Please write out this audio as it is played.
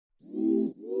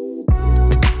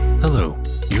Hello,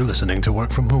 you're listening to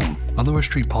Work From Home, a Lower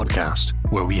Street podcast,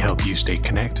 where we help you stay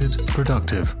connected,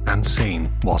 productive, and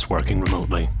sane whilst working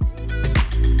remotely.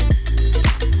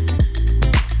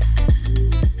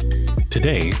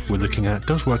 Today, we're looking at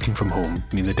does working from home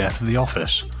mean the death of the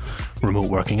office, remote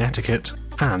working etiquette,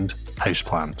 and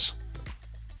houseplants.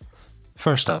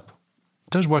 First up,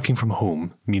 does working from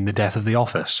home mean the death of the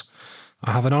office?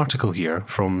 I have an article here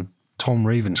from Tom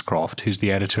Ravenscroft, who's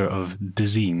the editor of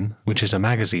Dezeen, which is a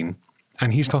magazine,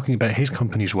 and he's talking about his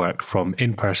company's work from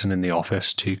in-person in the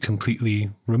office to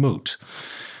completely remote.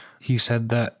 He said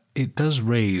that it does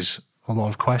raise a lot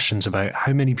of questions about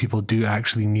how many people do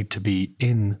actually need to be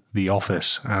in the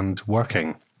office and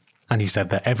working. And he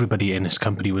said that everybody in his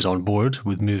company was on board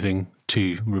with moving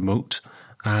to remote,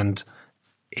 and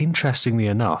interestingly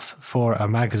enough, for a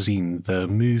magazine, the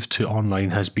move to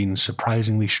online has been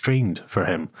surprisingly strained for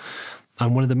him.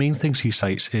 And one of the main things he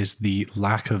cites is the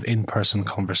lack of in-person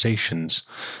conversations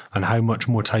and how much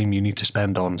more time you need to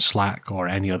spend on Slack or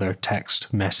any other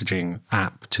text messaging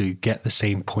app to get the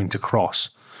same point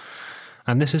across.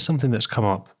 And this is something that's come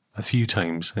up a few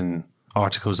times in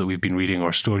articles that we've been reading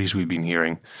or stories we've been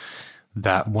hearing,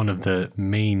 that one of the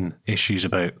main issues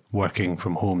about working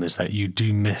from home is that you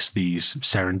do miss these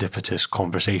serendipitous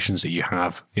conversations that you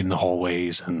have in the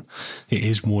hallways, and it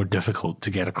is more difficult to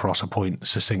get across a point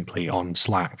succinctly on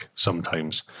Slack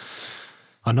sometimes.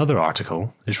 Another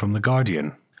article is from The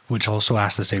Guardian, which also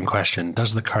asks the same question: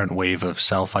 does the current wave of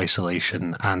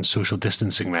self-isolation and social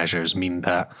distancing measures mean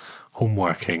that home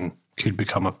working could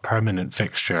become a permanent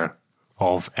fixture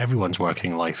of everyone's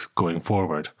working life going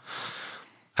forward?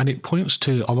 And it points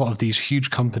to a lot of these huge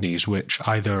companies which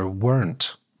either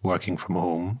weren't working from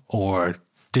home or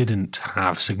didn't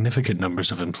have significant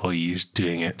numbers of employees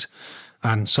doing it.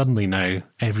 And suddenly now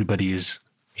everybody is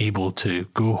able to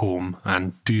go home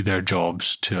and do their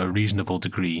jobs to a reasonable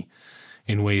degree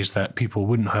in ways that people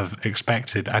wouldn't have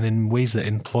expected and in ways that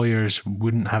employers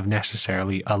wouldn't have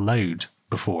necessarily allowed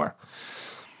before.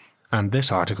 And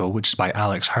this article, which is by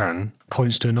Alex Hearn,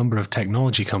 points to a number of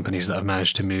technology companies that have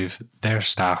managed to move their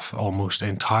staff almost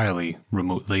entirely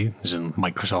remotely, as in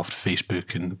Microsoft,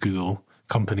 Facebook, and Google,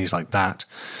 companies like that.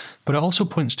 But it also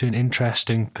points to an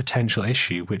interesting potential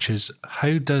issue, which is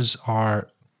how does our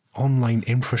online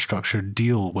infrastructure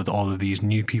deal with all of these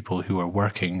new people who are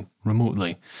working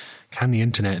remotely? Can the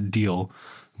internet deal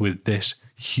with this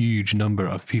huge number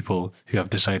of people who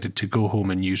have decided to go home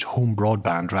and use home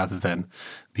broadband rather than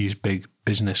these big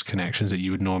business connections that you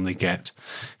would normally get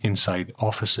inside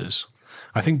offices?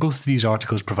 I think both of these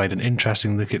articles provide an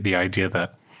interesting look at the idea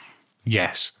that,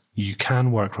 yes, you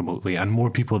can work remotely, and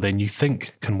more people than you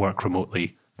think can work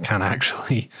remotely can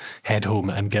actually head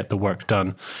home and get the work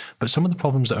done. But some of the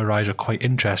problems that arise are quite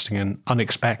interesting and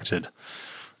unexpected,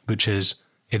 which is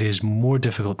it is more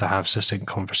difficult to have succinct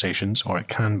conversations, or it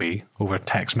can be, over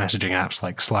text messaging apps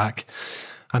like Slack.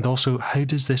 And also, how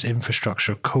does this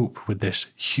infrastructure cope with this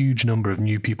huge number of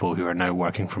new people who are now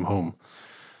working from home?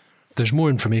 There's more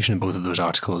information in both of those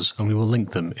articles, and we will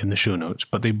link them in the show notes,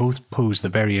 but they both pose the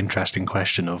very interesting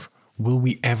question of, will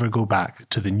we ever go back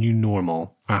to the new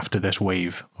normal after this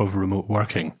wave of remote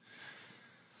working?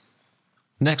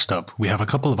 Next up, we have a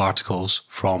couple of articles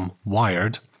from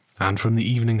Wired and from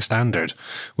the Evening Standard,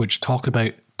 which talk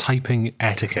about typing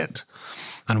etiquette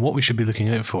and what we should be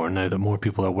looking out for now that more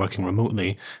people are working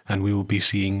remotely and we will be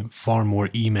seeing far more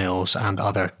emails and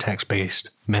other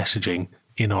text-based messaging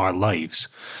in our lives.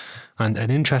 And an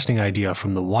interesting idea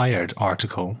from the Wired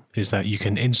article is that you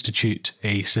can institute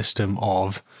a system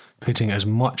of putting as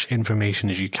much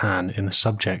information as you can in the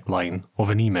subject line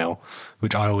of an email,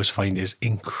 which I always find is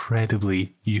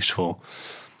incredibly useful.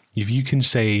 If you can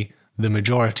say the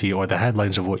majority or the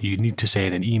headlines of what you need to say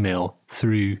in an email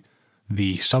through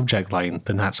the subject line,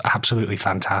 then that's absolutely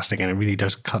fantastic, and it really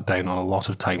does cut down on a lot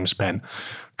of time spent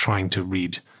trying to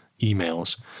read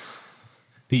emails.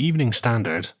 The Evening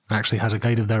Standard actually has a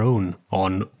guide of their own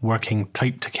on working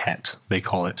type-ticket, they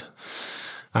call it.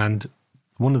 And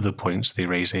one of the points they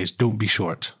raise is don't be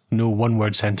short. No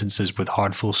one-word sentences with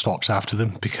hard full stops after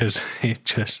them, because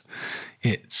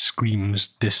it screams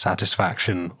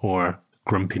dissatisfaction or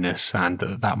grumpiness, and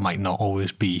that might not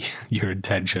always be your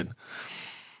intention.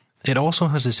 It also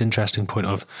has this interesting point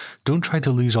of don't try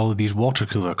to lose all of these water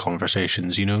cooler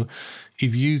conversations. You know,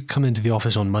 if you come into the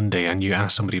office on Monday and you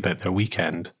ask somebody about their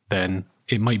weekend, then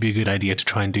it might be a good idea to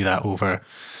try and do that over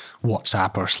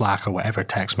WhatsApp or Slack or whatever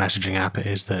text messaging app it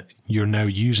is that you're now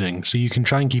using, so you can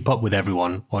try and keep up with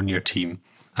everyone on your team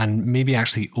and maybe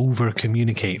actually over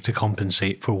communicate to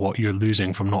compensate for what you're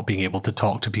losing from not being able to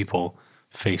talk to people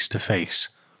face to face.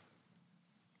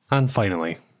 And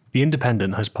finally, The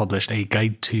Independent has published a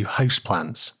guide to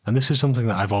houseplants, and this is something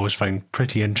that I've always found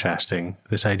pretty interesting,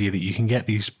 this idea that you can get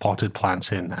these potted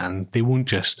plants in and they won't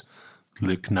just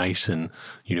look nice and,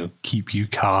 keep you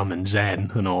calm and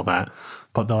zen and all that,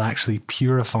 but they'll actually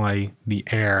purify the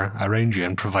air around you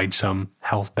and provide some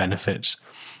health benefits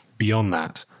beyond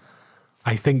that.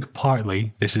 I think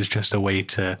partly this is just a way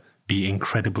to be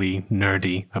incredibly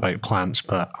nerdy about plants,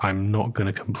 but I'm not going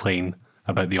to complain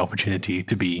about the opportunity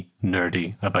to be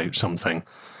nerdy about something.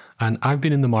 And I've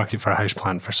been in the market for a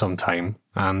houseplant for some time,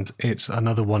 and it's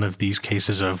another one of these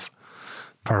cases of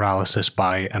paralysis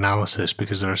by analysis,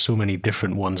 because there are so many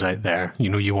different ones out there.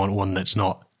 You want one that's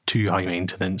not too high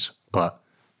maintenance, but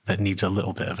that needs a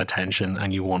little bit of attention,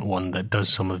 and you want one that does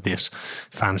some of this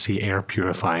fancy air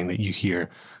purifying that you hear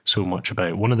so much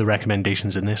about. One of the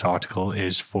recommendations in this article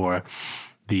is for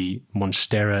the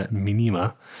Monstera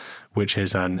minima, which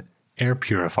is an air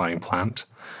purifying plant.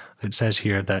 It says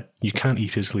here that you can't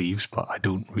eat its leaves, but I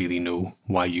don't really know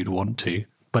why you'd want to.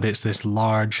 But it's this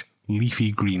large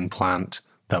leafy green plant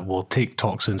that will take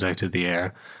toxins out of the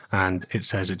air, and it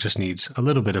says it just needs a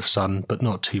little bit of sun, but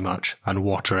not too much, and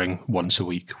watering once a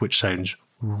week, which sounds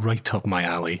right up my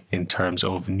alley in terms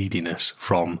of neediness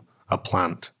from a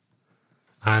plant.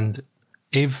 And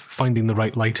if finding the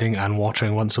right lighting and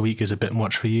watering once a week is a bit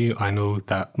much for you, I know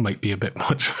that might be a bit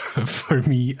much for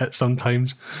me at some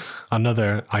times.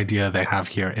 Another idea they have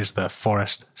here is the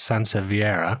Forest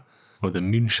Sansevieria, or the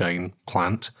moonshine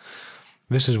plant.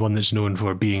 This is one that's known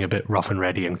for being a bit rough and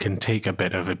ready and can take a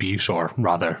bit of abuse, or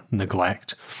rather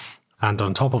neglect. And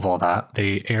on top of all that,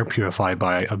 they air purify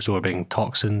by absorbing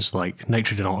toxins like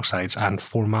nitrogen oxides and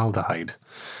formaldehyde.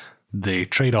 The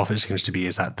trade-off, it seems to be,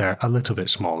 is that they're a little bit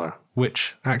smaller,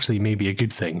 which actually may be a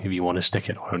good thing if you want to stick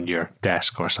it on your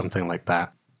desk or something like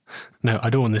that. Now, I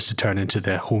don't want this to turn into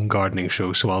the home gardening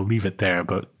show, so I'll leave it there,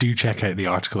 but do check out the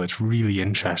article. It's really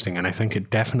interesting, and I think it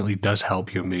definitely does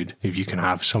help your mood if you can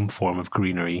have some form of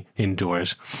greenery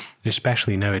indoors,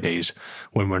 especially nowadays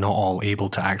when we're not all able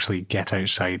to actually get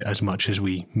outside as much as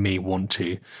we may want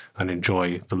to and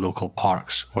enjoy the local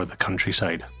parks or the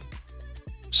countryside.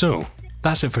 So,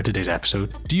 that's it for today's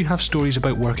episode. Do you have stories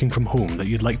about working from home that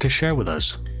you'd like to share with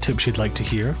us? Tips you'd like to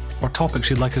hear? Or topics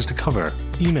you'd like us to cover?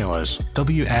 Email us,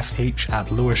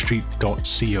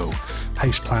 wfh@lowerstreet.co.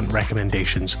 Houseplant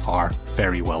recommendations are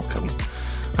very welcome.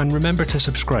 And remember to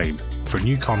subscribe for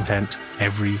new content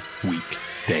every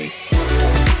weekday.